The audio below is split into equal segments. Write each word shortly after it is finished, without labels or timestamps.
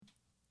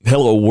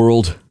Hello,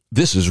 world.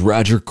 This is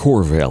Roger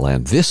Corvell,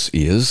 and this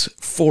is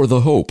For the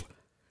Hope.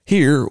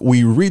 Here,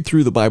 we read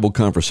through the Bible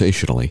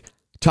conversationally,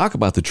 talk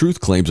about the truth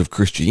claims of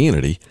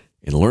Christianity,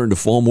 and learn to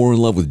fall more in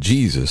love with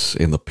Jesus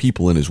and the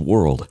people in his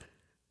world.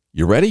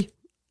 You ready?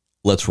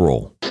 Let's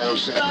roll.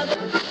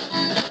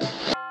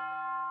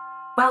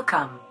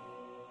 Welcome.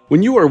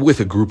 When you are with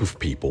a group of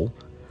people,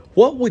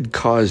 what would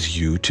cause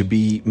you to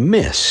be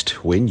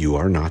missed when you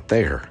are not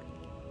there?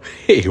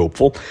 Hey,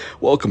 hopeful.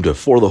 Welcome to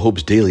For the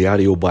Hope's Daily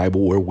Audio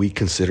Bible, where we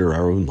consider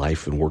our own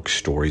life and work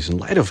stories in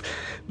light of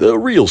the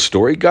real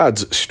story,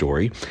 God's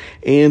story.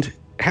 And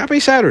happy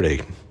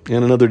Saturday,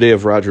 and another day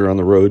of Roger on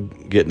the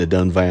road, getting it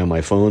done via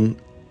my phone,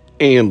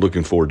 and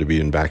looking forward to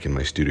being back in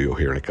my studio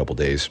here in a couple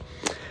days.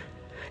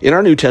 In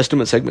our New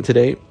Testament segment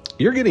today,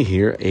 you're going to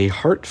hear a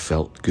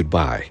heartfelt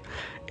goodbye.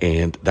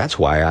 And that's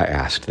why I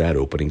asked that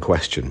opening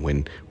question.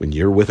 When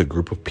you're with a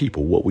group of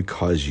people, what would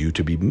cause you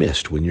to be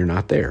missed when you're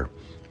not there?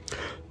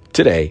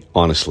 Today,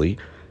 honestly,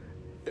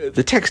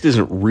 the text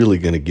isn't really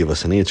going to give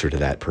us an answer to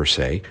that per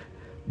se,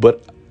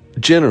 but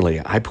generally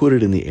I put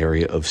it in the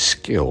area of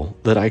skill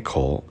that I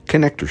call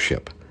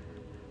connectorship.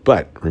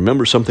 But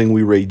remember something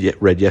we read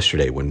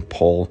yesterday when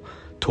Paul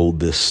told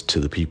this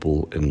to the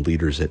people and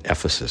leaders at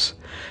Ephesus.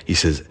 He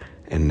says,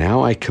 "And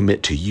now I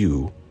commit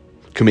you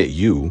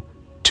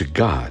to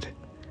God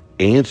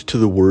and to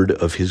the word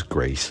of his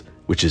grace,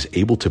 which is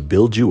able to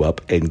build you up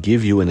and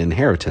give you an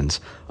inheritance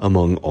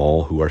among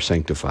all who are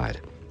sanctified."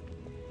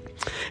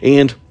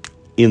 And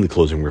in the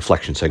closing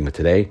reflection segment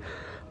today,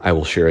 I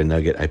will share a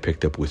nugget I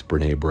picked up with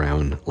Brene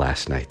Brown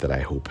last night that I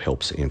hope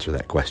helps answer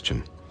that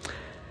question.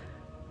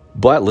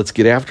 But let's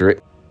get after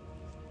it.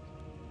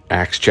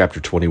 Acts chapter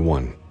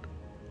 21.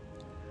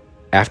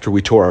 After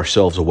we tore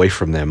ourselves away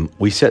from them,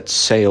 we set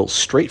sail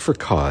straight for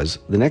Cos,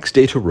 the next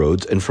day to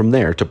Rhodes, and from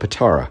there to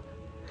Patara.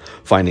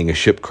 Finding a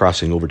ship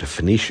crossing over to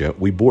Phoenicia,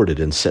 we boarded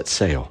and set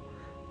sail.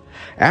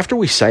 After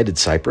we sighted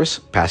Cyprus,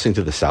 passing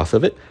to the south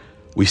of it,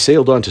 we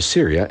sailed on to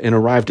Syria and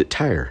arrived at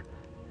Tyre,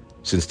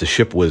 since the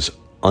ship was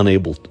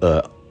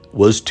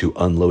to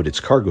unload its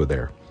cargo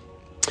there.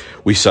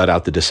 We sought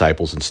out the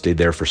disciples and stayed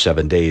there for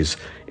 7 days,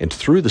 and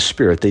through the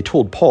Spirit they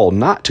told Paul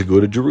not to go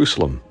to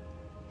Jerusalem.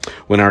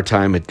 When our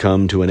time had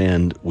come to an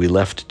end, we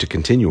left to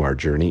continue our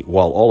journey,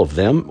 while all of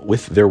them,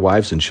 with their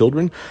wives and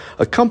children,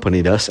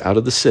 accompanied us out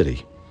of the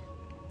city.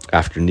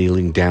 After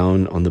kneeling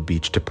down on the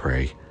beach to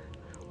pray,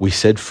 we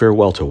said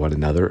farewell to one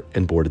another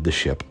and boarded the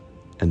ship,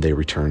 and they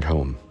returned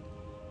home.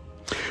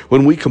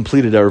 When we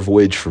completed our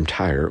voyage from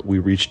Tyre, we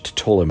reached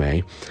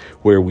Ptolemy,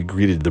 where we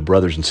greeted the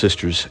brothers and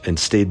sisters and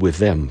stayed with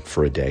them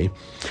for a day.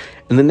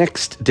 And the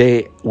next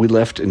day we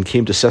left and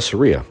came to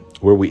Caesarea,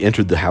 where we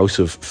entered the house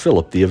of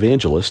Philip the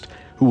evangelist,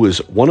 who was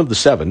one of the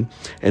 7,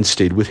 and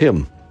stayed with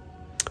him.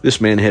 This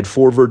man had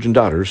 4 virgin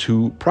daughters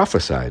who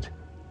prophesied.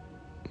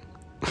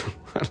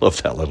 I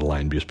love that little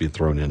line just being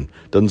thrown in.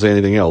 Doesn't say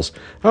anything else.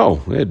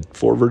 Oh, they had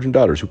 4 virgin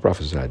daughters who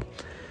prophesied.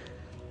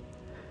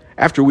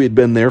 After we had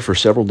been there for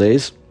several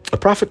days, a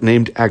prophet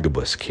named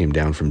Agabus came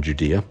down from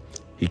Judea.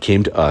 He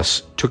came to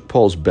us, took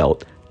Paul's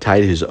belt,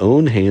 tied his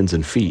own hands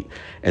and feet,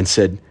 and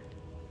said,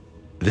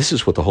 "This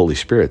is what the Holy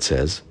Spirit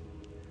says.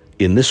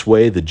 In this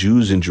way the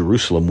Jews in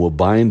Jerusalem will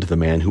bind the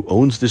man who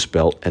owns this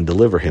belt and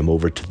deliver him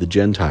over to the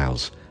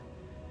Gentiles."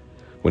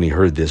 When he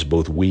heard this,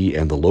 both we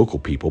and the local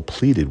people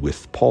pleaded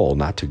with Paul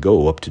not to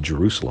go up to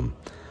Jerusalem.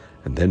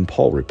 And then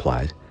Paul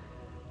replied,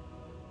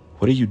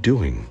 "What are you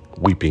doing,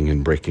 weeping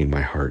and breaking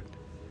my heart?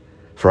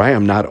 For I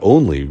am not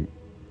only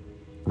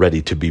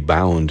ready to be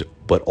bound,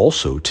 but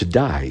also to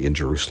die in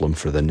Jerusalem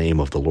for the name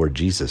of the Lord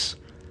Jesus."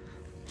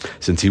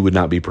 Since he would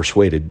not be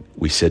persuaded,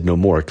 we said no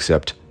more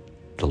except,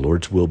 "The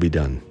Lord's will be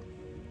done."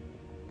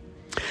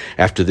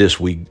 After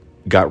this, we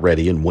got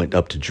ready and went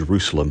up to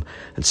Jerusalem,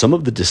 and some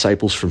of the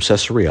disciples from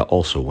Caesarea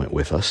also went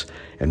with us,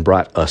 and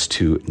brought us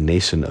to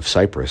Mnason of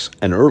Cyprus,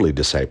 an early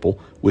disciple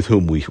with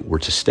whom we were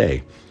to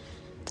stay.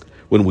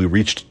 When we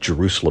reached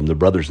Jerusalem, the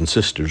brothers and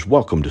sisters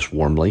welcomed us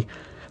warmly.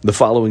 The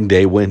following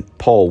day,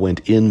 Paul went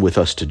in with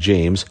us to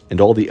James,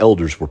 and all the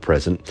elders were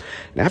present,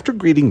 and after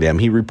greeting them,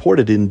 he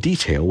reported in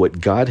detail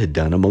what God had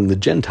done among the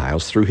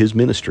Gentiles through his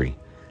ministry.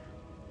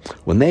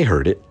 When they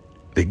heard it,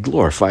 they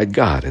glorified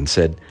God and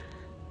said,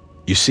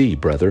 "You see,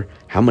 brother,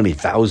 how many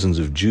thousands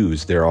of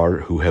Jews there are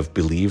who have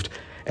believed,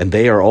 and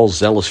they are all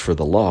zealous for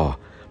the law.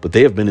 But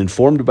they have been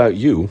informed about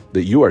you,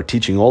 that you are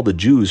teaching all the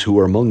Jews who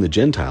are among the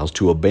Gentiles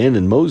to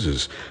abandon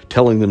Moses,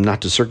 telling them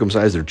not to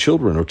circumcise their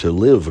children or to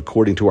live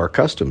according to our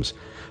customs.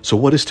 So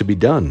what is to be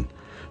done?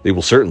 They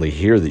will certainly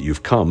hear that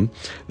you've come.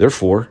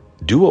 Therefore,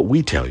 do what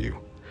we tell you.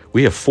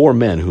 We have 4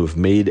 men who have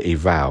made a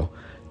vow.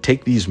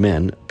 Take these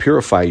men,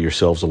 purify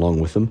yourselves along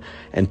with them,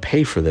 and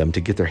pay for them to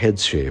get their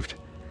heads shaved.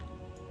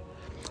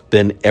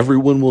 Then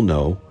everyone will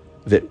know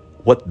that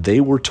what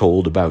they were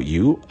told about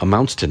you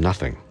amounts to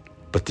nothing,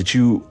 but that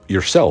you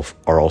yourself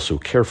are also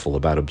careful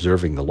about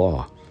observing the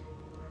law.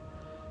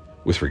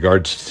 With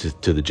regards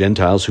to the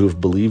Gentiles who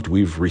have believed,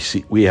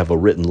 we have a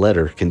written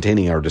letter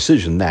containing our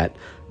decision that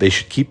they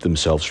should keep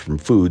themselves from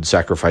food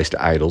sacrificed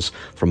to idols,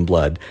 from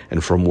blood,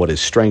 and from what is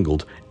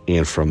strangled,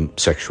 and from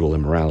sexual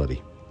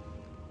immorality.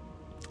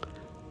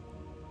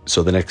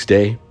 So the next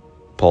day,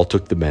 Paul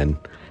took the men,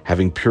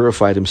 having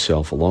purified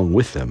himself along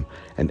with them,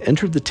 and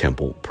entered the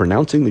temple,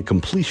 pronouncing the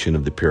completion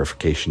of the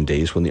purification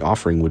days when the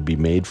offering would be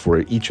made for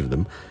each of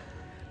them.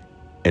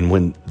 And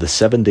when the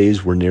 7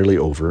 days were nearly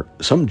over,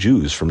 some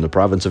Jews from the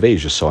province of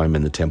Asia saw him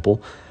in the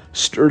temple,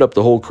 stirred up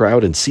the whole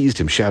crowd, and seized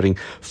him, shouting,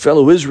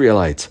 "Fellow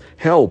Israelites,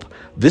 help!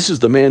 This is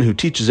the man who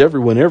teaches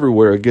everyone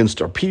everywhere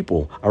against our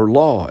people, our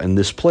law, and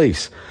this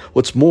place.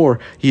 What's more,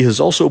 he has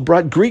also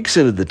brought Greeks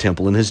into the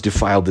temple and has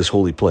defiled this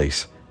holy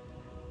place."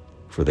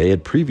 For they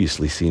had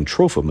previously seen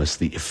Trophimus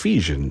the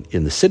Ephesian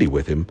in the city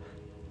with him,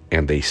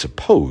 and they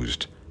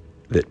supposed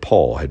that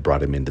Paul had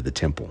brought him into the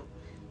temple.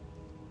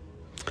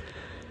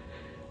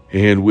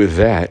 And with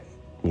that,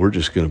 we're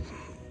just going to...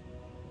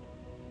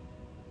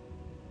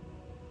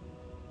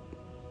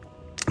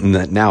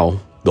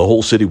 Now, the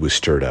whole city was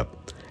stirred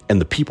up, and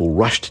the people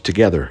rushed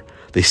together.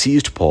 They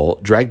seized Paul,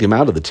 dragged him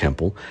out of the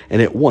temple, and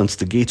at once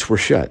the gates were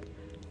shut.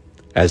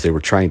 As they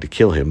were trying to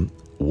kill him,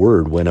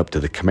 word went up to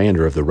the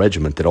commander of the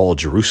regiment that all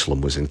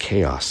Jerusalem was in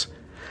chaos.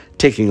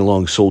 Taking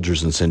along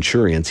soldiers and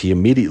centurions, he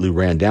immediately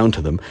ran down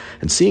to them,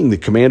 and seeing the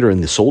commander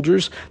and the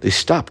soldiers, they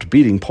stopped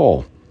beating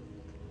Paul.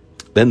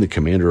 Then the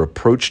commander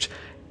approached,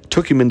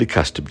 took him into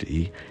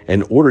custody,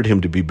 and ordered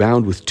him to be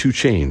bound with 2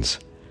 chains.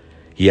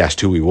 He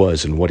asked who he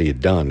was and what he had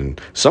done,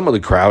 and some of the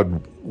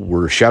crowd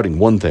were shouting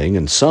one thing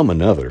and some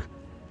another.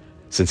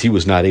 Since he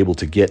was not able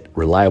to get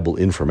reliable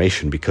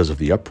information because of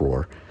the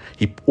uproar,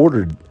 he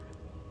ordered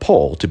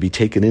Paul to be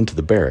taken into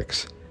the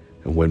barracks,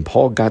 and when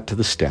Paul got to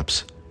the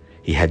steps,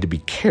 he had to be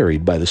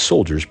carried by the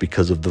soldiers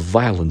because of the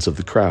violence of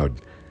the crowd,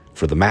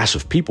 for the mass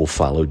of people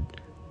followed,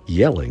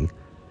 yelling,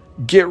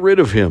 "Get rid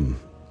of him!"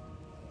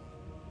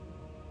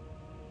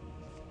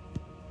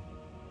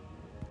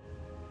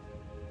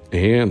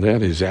 And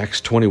that is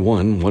Acts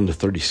 21,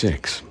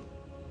 1-36.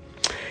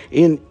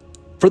 And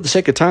for the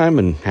sake of time,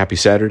 and happy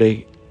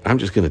Saturday, I'm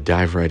just going to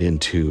dive right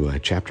into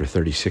chapter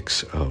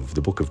 36 of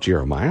the book of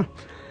Jeremiah,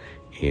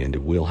 and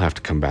we'll have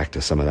to come back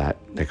to some of that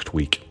next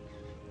week.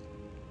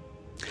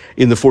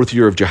 In the 4th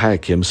year of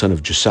Jehoiakim, son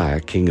of Josiah,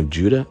 king of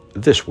Judah,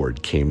 this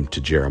word came to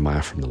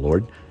Jeremiah from the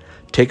Lord.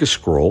 Take a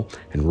scroll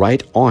and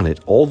write on it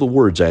all the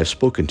words I have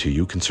spoken to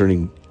you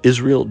concerning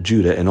Israel,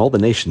 Judah, and all the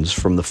nations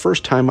from the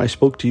first time I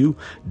spoke to you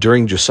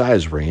during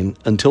Josiah's reign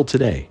until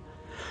today.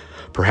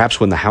 Perhaps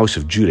when the house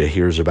of Judah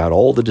hears about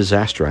all the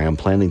disaster I am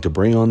planning to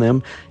bring on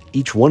them,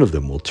 each one of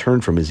them will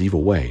turn from his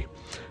evil way.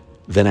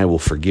 Then I will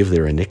forgive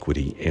their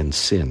iniquity and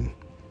sin.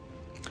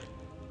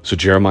 So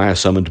Jeremiah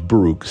summoned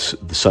Baruch,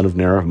 the son of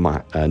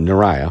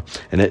Neriah,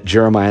 and at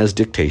Jeremiah's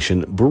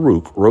dictation,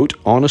 Baruch wrote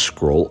on a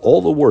scroll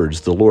all the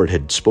words the Lord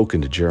had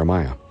spoken to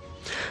Jeremiah.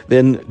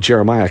 Then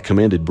Jeremiah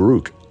commanded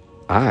Baruch,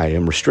 "I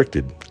am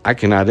restricted. I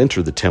cannot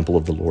enter the temple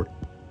of the Lord.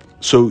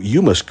 So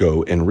you must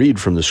go and read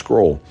from the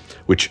scroll,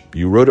 which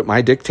you wrote at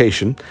my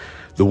dictation,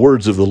 the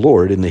words of the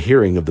Lord in the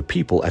hearing of the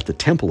people at the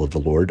temple of the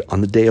Lord on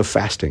the day of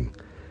fasting.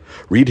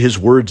 Read his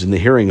words in the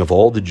hearing of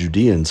all the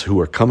Judeans who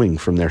are coming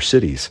from their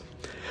cities.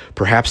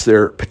 Perhaps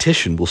their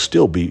petition will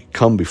still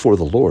come before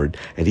the Lord,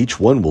 and each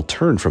one will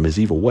turn from his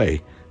evil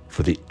way,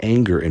 for the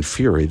anger and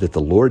fury that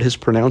the Lord has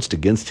pronounced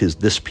against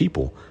this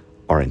people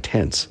are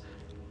intense."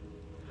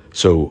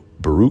 So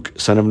Baruch,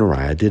 son of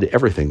Neriah, did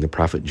everything the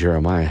prophet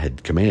Jeremiah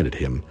had commanded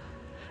him.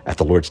 At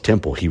the Lord's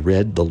temple, he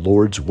read the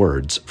Lord's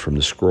words from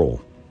the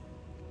scroll.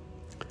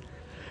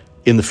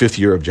 In the 5th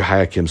year of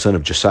Jehoiakim, son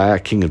of Josiah,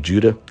 king of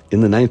Judah,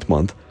 in the 9th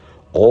month,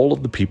 all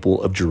of the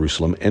people of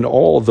Jerusalem and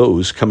all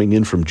those coming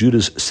in from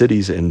Judah's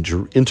cities and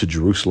into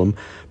Jerusalem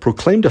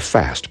proclaimed a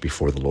fast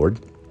before the Lord.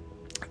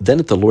 Then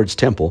at the Lord's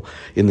temple,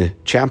 in the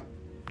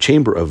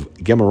chamber of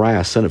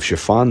Gemariah, son of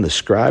Shaphan the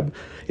scribe,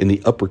 in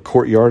the upper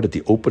courtyard at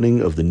the opening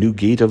of the new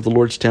gate of the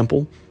Lord's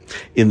temple,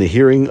 in the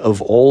hearing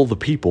of all the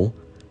people,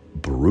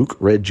 Baruch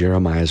read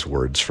Jeremiah's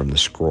words from the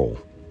scroll.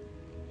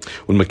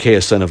 When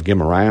Micaiah, son of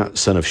Gemariah,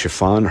 son of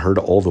Shaphan, heard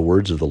all the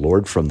words of the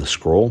Lord from the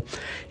scroll,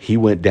 he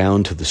went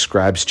down to the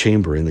scribe's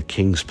chamber in the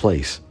king's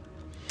place.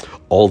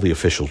 All the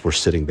officials were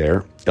sitting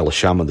there,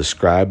 Elishama the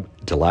scribe,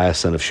 Delaiah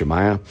son of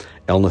Shemaiah,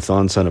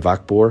 Elnathan son of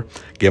Akbor,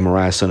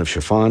 Gemariah son of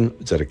Shaphan,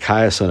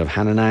 Zedekiah son of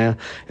Hananiah,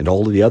 and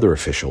all of the other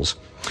officials.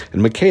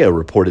 And Micaiah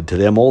reported to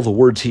them all the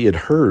words he had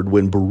heard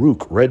when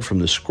Baruch read from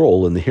the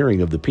scroll in the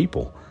hearing of the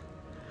people.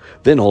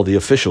 Then all the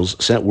officials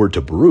sent word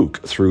to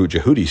Baruch through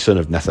Jehudi son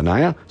of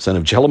Nethaniah, son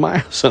of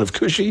Jelemiah, son of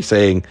Cushi,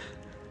 saying,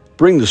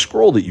 "Bring the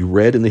scroll that you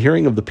read in the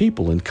hearing of the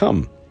people and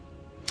come."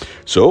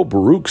 So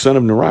Baruch son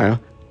of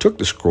Neriah took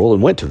the scroll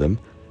and went to them,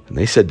 and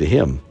they said to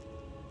him,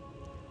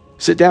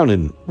 "Sit down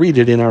and read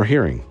it in our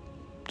hearing."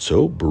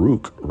 So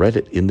Baruch read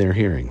it in their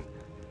hearing.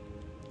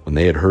 When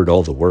they had heard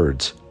all the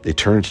words, they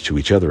turned to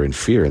each other in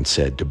fear and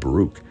said to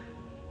Baruch,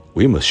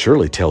 "We must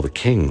surely tell the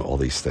king all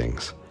these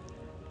things."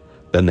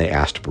 Then they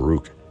asked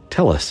Baruch,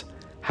 "Tell us,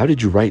 how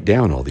did you write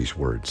down all these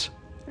words?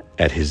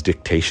 At his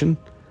dictation?"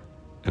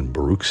 And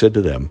Baruch said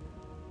to them,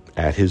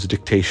 "At his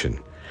dictation.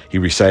 He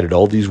recited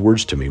all these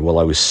words to me while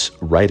I was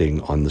writing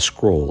on the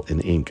scroll in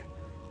ink."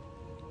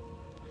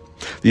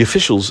 The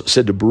officials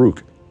said to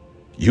Baruch,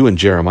 "You and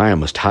Jeremiah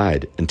must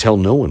hide and tell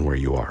no one where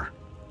you are."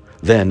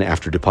 Then,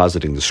 after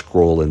depositing the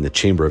scroll in the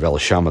chamber of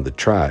Elishama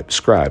the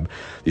scribe,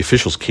 the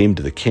officials came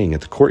to the king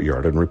at the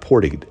courtyard and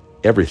reported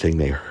everything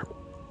they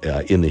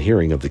heard in the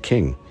hearing of the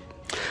king.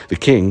 The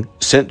king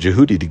sent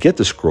Jehudi to get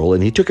the scroll,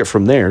 and he took it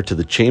from there to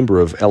the chamber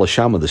of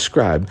Elishama the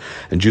scribe,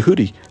 and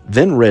Jehudi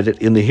then read it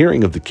in the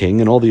hearing of the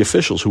king and all the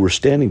officials who were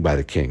standing by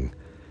the king.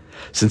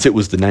 Since it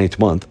was the 9th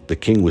month, the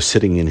king was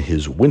sitting in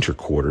his winter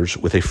quarters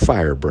with a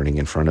fire burning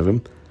in front of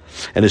him,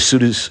 and as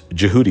soon as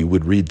Jehudi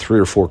would read 3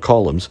 or 4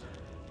 columns,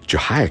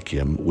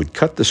 Jehoiakim would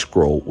cut the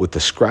scroll with the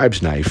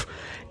scribe's knife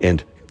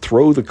and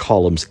throw the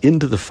columns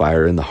into the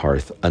fire in the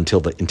hearth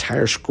until the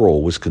entire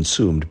scroll was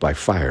consumed by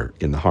fire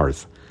in the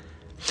hearth.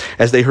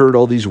 As they heard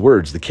all these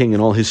words, the king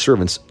and all his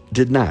servants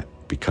did not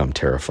become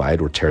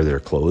terrified or tear their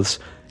clothes.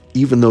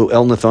 Even though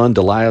Elnathan,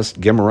 Delaiah,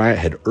 Gemariah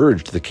had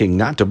urged the king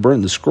not to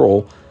burn the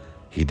scroll,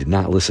 he did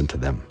not listen to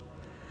them.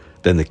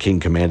 Then the king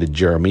commanded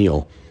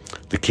Jerahmeel,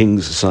 the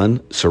king's son,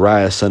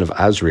 Seraiah son of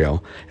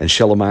Azriel, and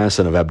Shelemiah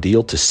son of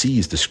Abdeel to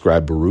seize the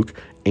scribe Baruch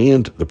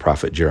and the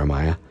prophet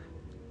Jeremiah.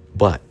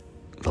 But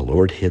the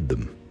Lord hid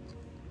them.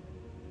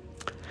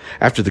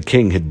 After the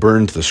king had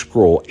burned the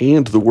scroll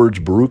and the words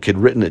Baruch had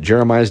written at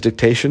Jeremiah's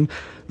dictation,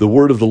 the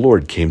word of the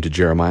Lord came to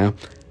Jeremiah,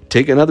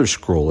 "Take another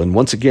scroll and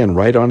once again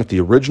write on it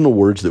the original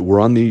words that were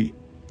on the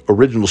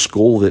original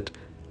scroll that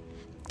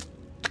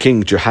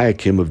King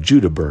Jehoiakim of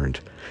Judah burned.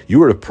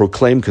 You are to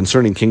proclaim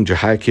concerning King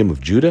Jehoiakim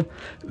of Judah,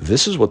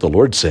 this is what the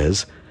Lord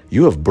says,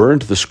 you have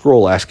burned the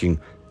scroll asking,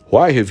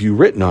 why have you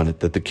written on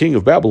it that the king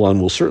of Babylon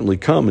will certainly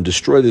come and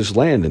destroy this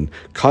land and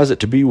cause it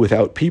to be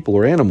without people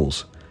or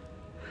animals?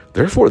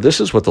 Therefore, this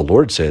is what the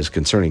Lord says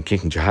concerning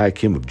King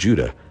Jehoiakim of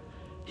Judah.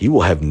 He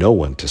will have no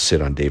one to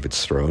sit on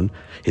David's throne.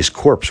 His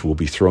corpse will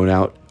be thrown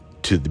out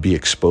to be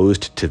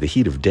exposed to the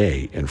heat of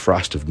day and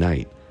frost of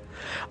night.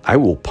 I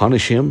will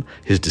punish him,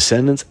 his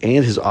descendants,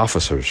 and his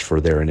officers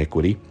for their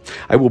iniquity.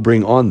 I will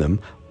bring on them,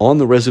 on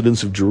the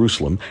residents of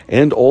Jerusalem,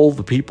 and all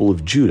the people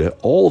of Judah,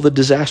 all the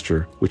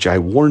disaster which I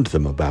warned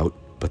them about,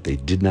 but they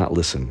did not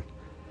listen."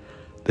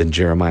 Then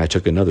Jeremiah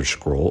took another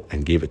scroll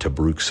and gave it to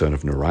Baruch son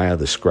of Neriah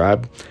the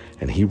scribe,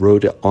 and he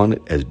wrote on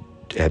it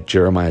at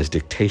Jeremiah's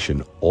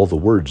dictation all the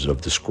words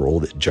of the scroll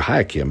that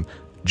Jehoiakim,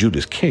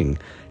 Judah's king,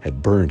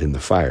 had burned in the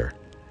fire.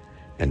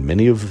 And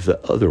many of the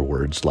other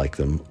words like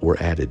them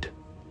were added.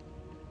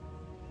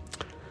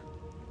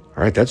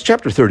 All right, that's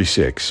chapter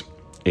 36.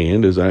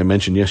 And as I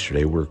mentioned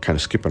yesterday, we're kind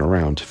of skipping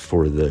around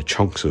for the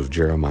chunks of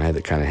Jeremiah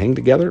that kind of hang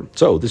together.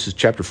 So this is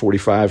chapter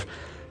 45,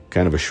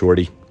 kind of a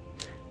shorty.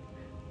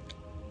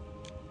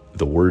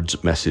 The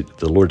Lord's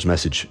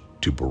message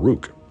to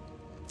Baruch.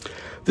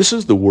 This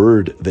is the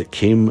word that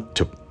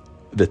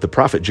the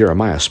prophet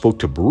Jeremiah spoke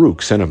to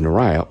Baruch, son of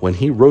Neriah, when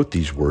he wrote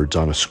these words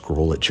on a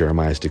scroll at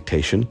Jeremiah's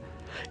dictation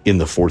in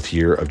the 4th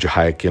year of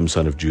Jehoiakim,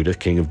 son of Judah,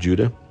 king of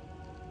Judah.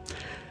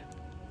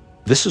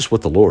 This is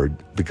what the Lord,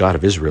 the God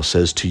of Israel,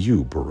 says to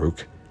you,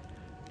 Baruch.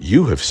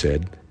 You have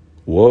said,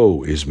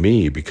 woe is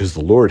me, because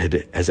the Lord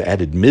has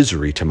added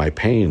misery to my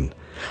pain.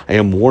 I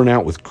am worn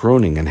out with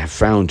groaning and have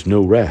found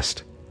no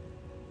rest.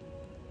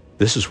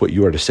 This is what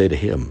you are to say to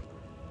him.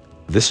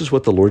 This is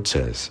what the Lord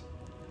says.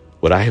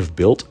 What I have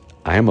built,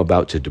 I am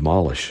about to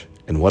demolish,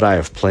 and what I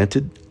have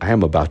planted, I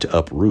am about to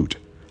uproot,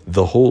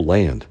 the whole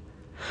land.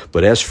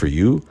 But as for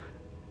you,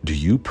 do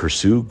you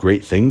pursue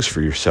great things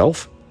for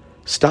yourself?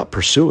 Stop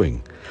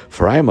pursuing,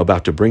 for I am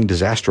about to bring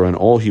disaster on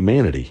all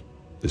humanity.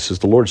 This is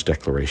the Lord's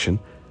declaration.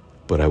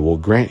 But I will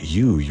grant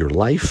you your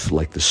life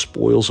like the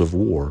spoils of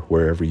war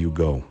wherever you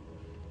go.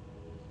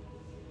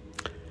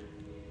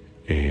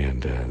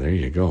 And there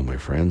you go, my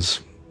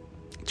friends.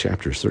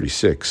 Chapters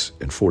 36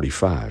 and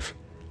 45.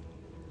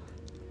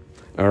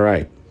 All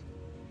right.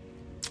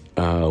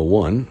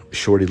 One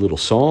shorty little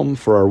psalm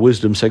for our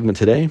wisdom segment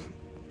today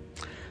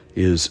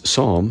is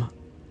Psalm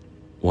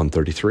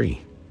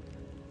 133.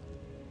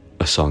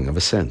 A song of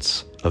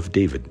ascents of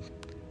David.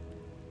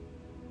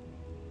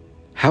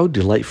 How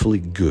delightfully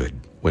good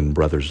when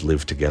brothers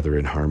live together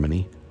in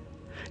harmony.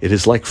 It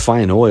is like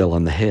fine oil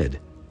on the head,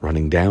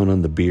 running down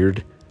on the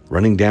beard,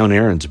 running down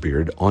Aaron's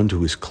beard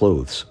onto his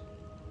clothes.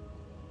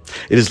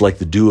 It is like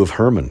the dew of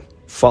Hermon,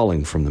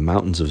 falling from the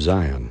mountains of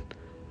Zion.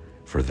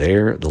 For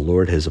there the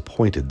Lord has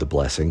appointed the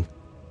blessing,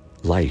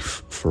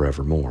 life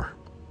forevermore.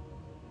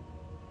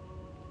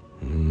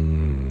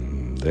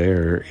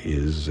 There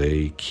is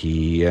a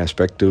key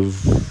aspect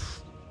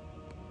of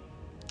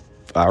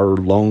our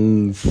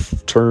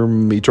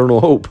long-term eternal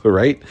hope,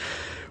 right?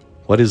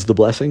 What is the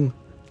blessing?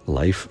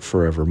 Life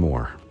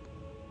forevermore.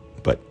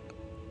 But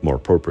more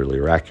appropriately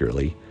or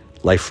accurately,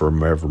 life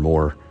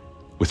forevermore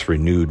with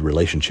renewed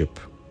relationship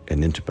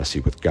and intimacy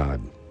with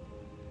God.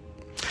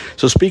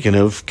 So speaking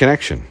of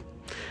connection,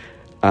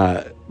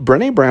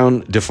 Brené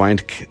Brown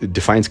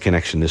defines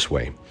connection this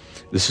way.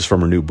 This is from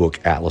her new book,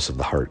 Atlas of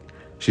the Heart.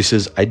 She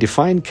says, I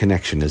define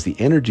connection as the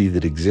energy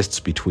that exists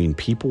between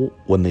people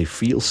when they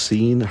feel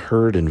seen,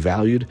 heard, and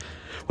valued,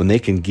 when they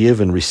can give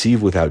and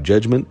receive without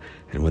judgment,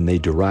 and when they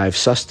derive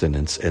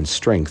sustenance and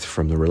strength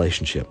from the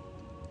relationship.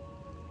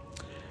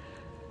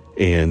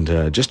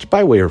 And just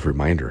by way of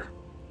reminder,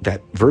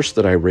 that verse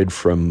that I read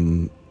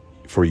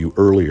for you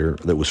earlier,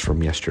 that was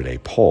from yesterday,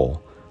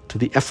 Paul to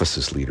the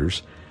Ephesus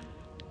leaders,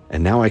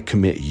 and now I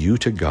commit you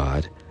to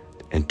God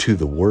and to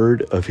the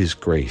word of his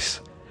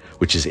grace,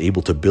 which is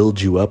able to build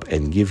you up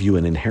and give you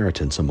an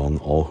inheritance among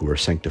all who are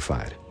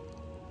sanctified.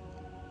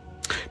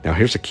 Now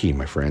here's a key,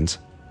 my friends.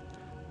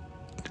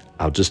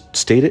 I'll just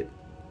state it,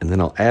 and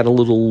then I'll add a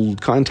little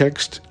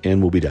context,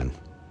 and we'll be done.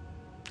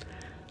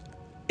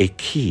 A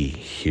key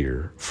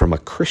here from a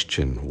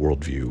Christian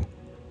worldview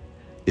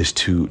is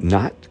to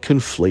not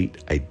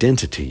conflate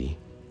identity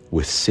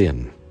with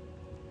sin.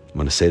 I'm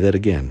going to say that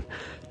again.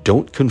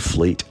 Don't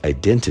conflate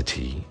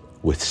identity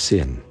with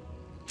sin.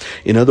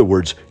 In other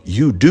words,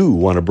 you do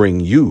want to bring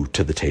you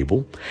to the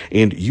table,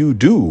 and you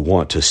do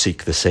want to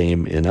seek the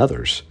same in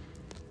others,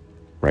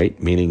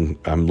 right? Meaning,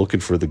 I'm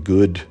looking for the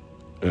good,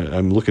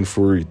 I'm looking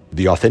for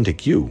the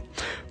authentic you.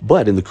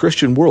 But in the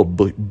Christian world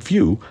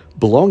view,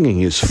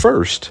 belonging is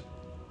first,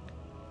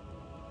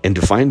 and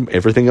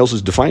everything else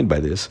is defined by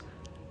this.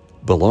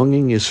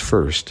 Belonging is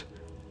first,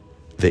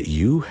 that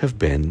you have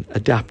been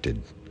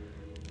adopted.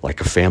 Like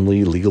a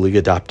family legally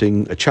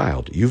adopting a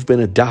child. You've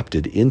been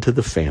adopted into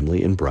the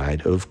family and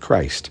bride of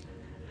Christ.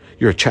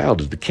 You're a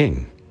child of the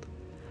King.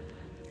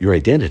 Your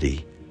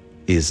identity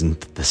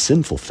isn't the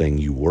sinful thing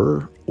you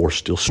were or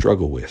still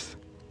struggle with.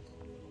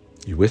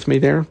 You with me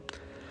there?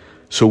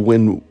 So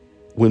when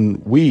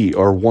we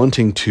are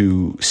wanting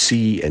to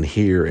see and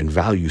hear and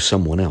value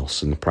someone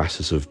else in the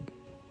process of,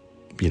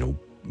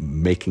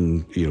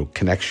 making,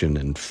 connection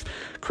and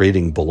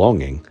creating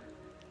belonging,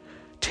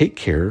 take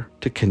care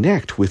to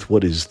connect with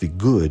what is the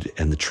good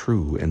and the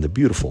true and the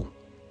beautiful.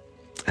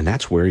 And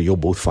that's where you'll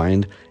both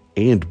find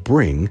and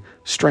bring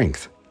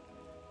strength.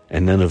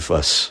 And none of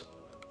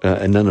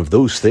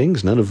those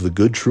things, none of the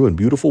good, true, and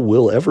beautiful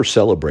will ever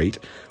celebrate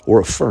or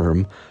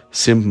affirm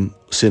sin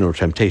or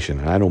temptation.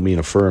 And I don't mean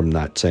affirm,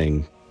 not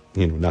saying,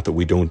 not that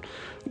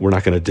we're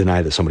not going to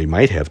deny that somebody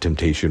might have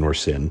temptation or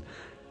sin.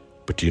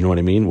 But do you know what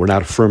I mean? We're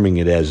not affirming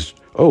it as,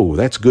 oh,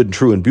 that's good and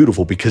true and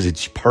beautiful because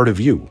it's part of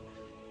you.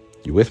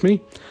 You with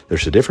me?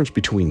 There's a difference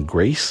between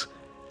grace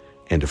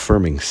and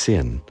affirming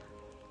sin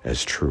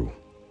as true.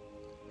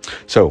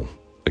 So,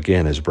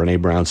 again, as Brené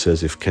Brown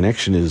says, if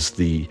connection is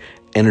the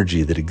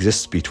energy that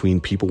exists between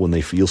people when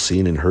they feel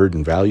seen and heard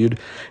and valued,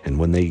 and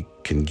when they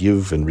can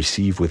give and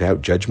receive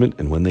without judgment,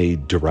 and when they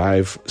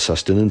derive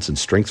sustenance and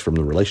strength from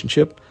the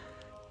relationship,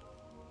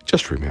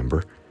 just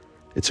remember,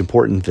 it's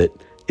important that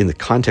in the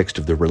context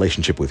of the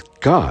relationship with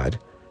God,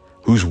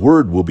 whose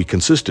word will be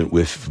consistent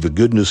with the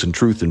goodness and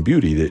truth and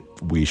beauty that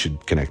we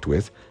should connect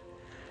with,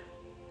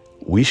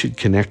 we should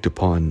connect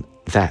upon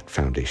that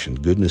foundation,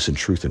 goodness and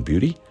truth and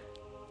beauty.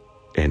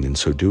 And in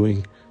so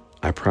doing,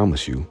 I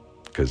promise you,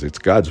 because it's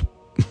God's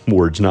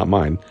words, not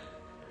mine,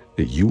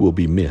 that you will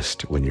be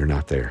missed when you're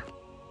not there.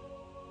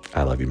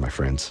 I love you, my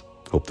friends.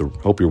 Hope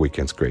your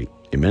weekend's great.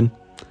 Amen.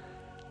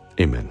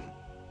 Amen.